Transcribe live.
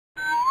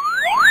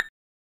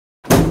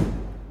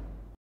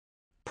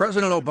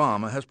President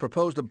Obama has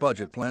proposed a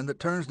budget plan that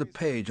turns the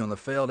page on the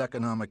failed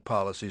economic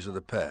policies of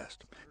the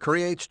past,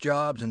 creates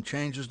jobs, and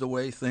changes the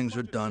way things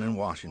are done in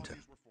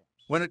Washington.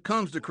 When it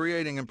comes to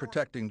creating and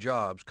protecting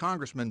jobs,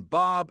 Congressman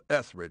Bob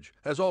Etheridge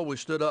has always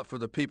stood up for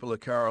the people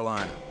of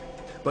Carolina.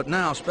 But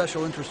now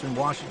special interests in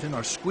Washington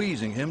are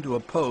squeezing him to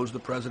oppose the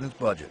president's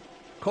budget.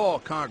 Call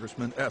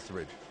Congressman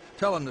Etheridge.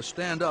 Tell him to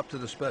stand up to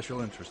the special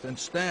interest and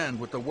stand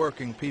with the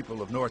working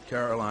people of North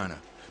Carolina.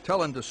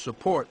 Tell him to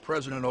support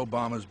President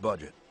Obama's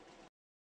budget.